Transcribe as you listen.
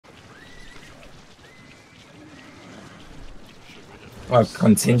Our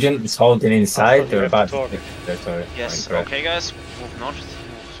contingent is holding inside. They're about to take the territory. Yes, okay guys, move north,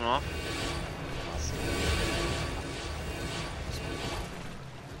 move north.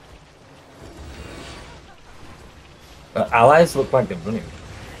 Allies look like they're running.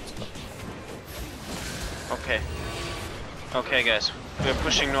 Okay. Okay guys, we're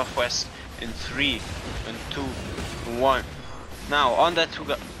pushing northwest in 3, and 2, and 1. Now, on that 2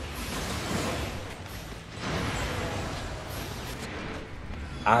 guys.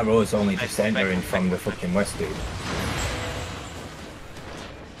 Our road's only just entering from the fucking west, dude.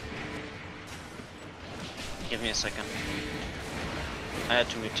 Give me a second. I had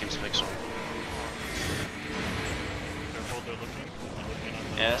 2 new teams back, so.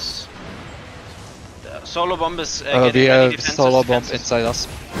 Yes. The solo bomb is we have solo bomb inside us.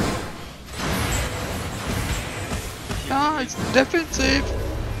 Yeah, it's defensive.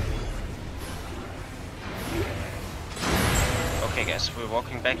 Okay guys, we're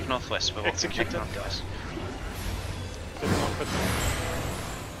walking back northwest. We're walking back northwest.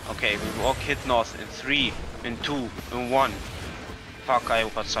 Okay, we walk hit north in 3, in 2, in 1. Fuck, I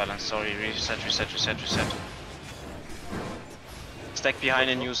got silence, sorry, reset. Stack behind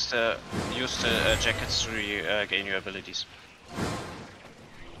and use the jackets to regain your abilities.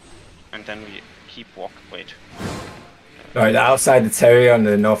 And then we keep wait. Right, outside the territory on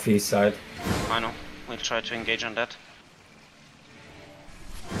the northeast side. I know, we'll try to engage on that.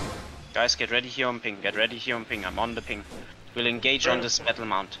 Guys, get ready here on ping, I'm on the ping. We'll engage on this battle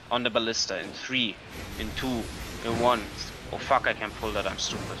mount, on the ballista in 3, in 2, in 1. Oh fuck, I can't pull that, I'm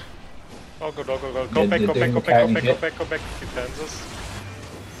stupid. Oh go back. Defenses.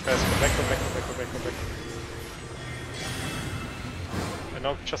 Guys, go back. And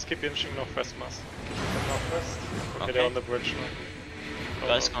now just keep inching northwest, Mars. Northwest. Okay, they're on the bridge now.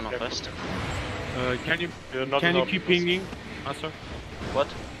 Guys, go northwest. Can you keep pinging, Master? What?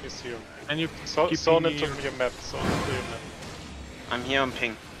 He's here. Can you zone into your map, I'm here on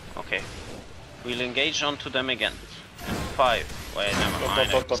ping. Okay. We'll engage onto them again. In 5. Wait, never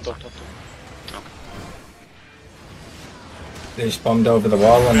mind. Okay. They just bombed over the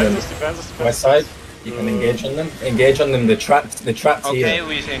wall on the west side. You can engage on them. Engage on them. The traps here. Okay,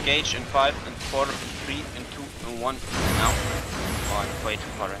 we engage in 5, and 4, 3, and 2, and 1. Now. Oh, I'm way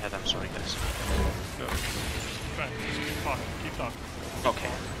too far ahead. I'm sorry, guys. Keep talking.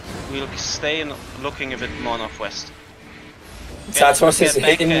 Okay. We'll stay looking a bit more northwest. Tatros is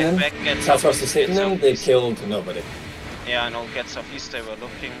hitting them. Tatros is hitting them. They killed nobody. Yeah, I know. Get southeast. They were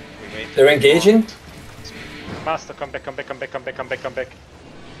looking. We waited. They're engaging. Master, come back. Come back. Okay.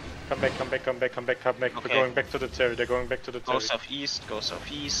 They're going back to the Terry. Go southeast.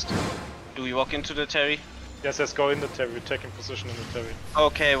 Do we walk into the Terry? Yes, go in the Terry. We're taking position in the Terry.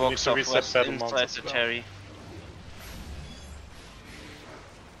 Okay, walk southwest inside the Terry.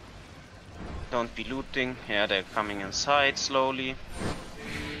 Don't be looting. Yeah, they're coming inside slowly.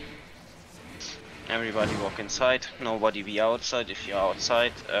 Everybody walk inside. Nobody be outside. If you're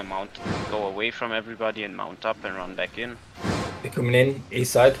outside, go away from everybody and mount up and run back in. They're coming in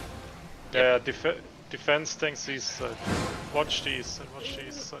east side. Yeah, defense tanks east side. Watch the east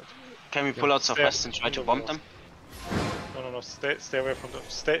side. Can we pull out southwest and try to bomb them? No. Stay away from them.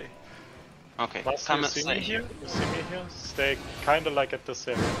 Stay. Okay. Master, you see me here? Stay kinda like at this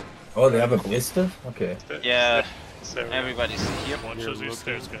area. Oh, they have a ballista? Okay. Yeah, everybody's here. Watch those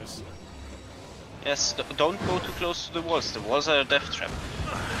stairs, guys. Yes, don't go too close to the walls. The walls are a death trap.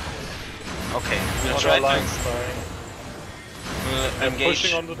 Okay, we'll try to... We'll engage.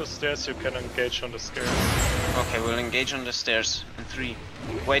 Pushing onto the stairs, you can engage on the stairs. Okay, we'll engage on the stairs in 3.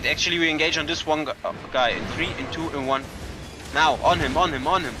 Wait, actually we engage on this one guy in 3, in 2, in 1. Now, on him.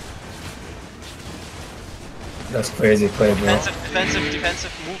 That's crazy play, bro.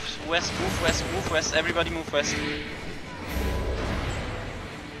 Defensive, move west, everybody move west.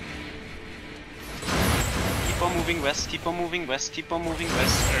 Keep on moving west.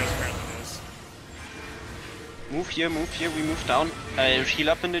 Move here, we move down. Heal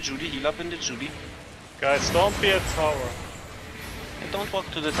up in the Judy. Guys, don't be a tower. And don't walk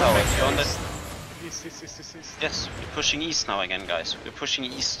to the tower, you're on the... East. Yes, we're pushing east now again, guys. We're pushing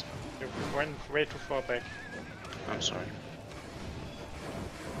east. You went way too far back. I'm sorry.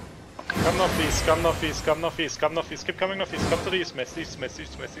 Okay. Come northeast. Keep coming northeast. Come to the east, East.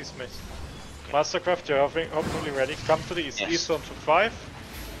 Okay. Mastercraft, you're hopefully ready. Come to the east. Yes. East on to 5,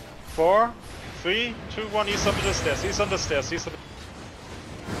 4, 3, 2, 1. East on the stairs. East on the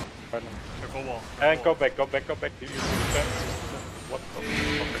And go back. Use the defense. What the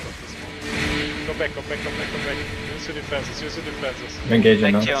fuck is this one? Go back. Use your defenses. I'm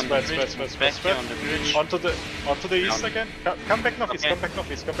engaging now. Back here on the Spread. bridge. Back here on the bridge. Onto the east again. Come back northeast. Okay. Come back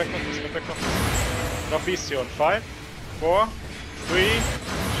northeast. Northeast here on 5, 4, 3,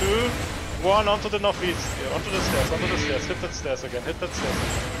 2, 1. Onto the northeast. Here. Onto the stairs. Hit that stairs again.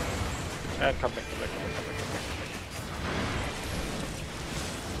 And come back.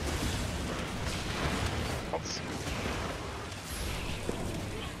 Hops.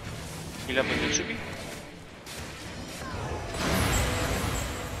 Heal up in the Chubi.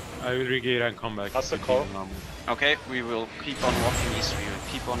 I will regate and come back. That's the call. Okay, we will keep on walking east.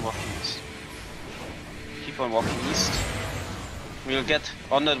 Keep on walking east. We'll get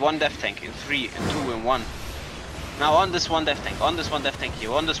on that one death tank in 3, in 2, in 1. Now on this one death tank. On this one death tank.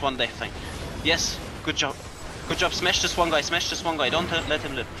 Yes, good job. Smash this one guy. Don't let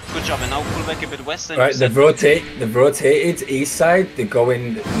him live. Good job. And now pull back a bit west. And Right, they've rotated east side. They're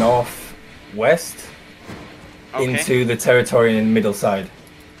going northwest into the territory in middle side.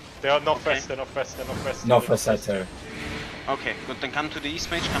 They are northwest. Okay. They're northwest. Northwest side territory. Okay, good. Then come to the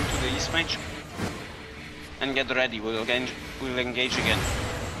east mage. And get ready. We'll engage again.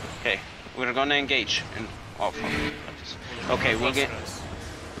 Okay, we're gonna engage. Oh fuck. Okay, we'll get.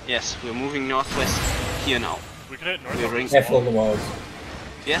 Yes, we're moving northwest here now. We can hit north. Careful on the walls.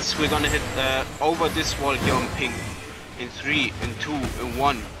 Yes, we're gonna hit over this wall here on ping. In 3, in 2, in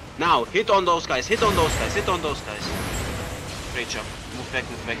 1. Now, hit on those guys. Great job. Move back,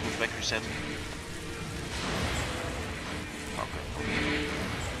 reset. Okay.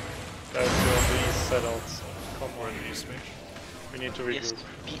 Guys, you're on the east side out. Come We're on. in the east mage. We need to regroup. Yes,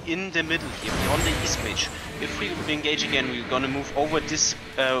 be in the middle here, be on the east mage. If we engage again, we're gonna move over this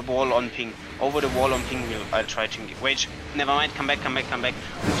wall on ping. Over the wall on ping, I'll try to engage. Wait, never mind, come back.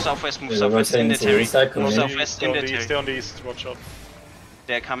 Move southwest in the territory. Move southwest in the territory. Stay on the east, watch out.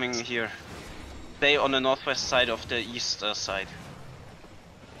 They're coming here. Stay on the northwest side of the east side.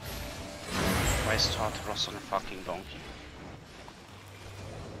 Why is Tartaros on a fucking donkey?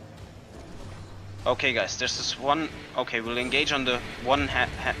 Okay guys, there's this one. Okay, we'll engage on the one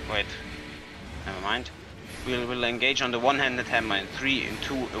wait. Never mind. We'll engage on the one-handed hammer in 3, in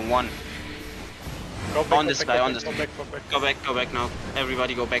 2, in 1. On this guy. Go back now.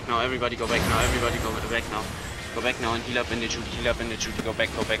 Everybody go back now. Go back now and heal up in the Judy. Go back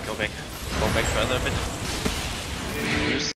further a bit.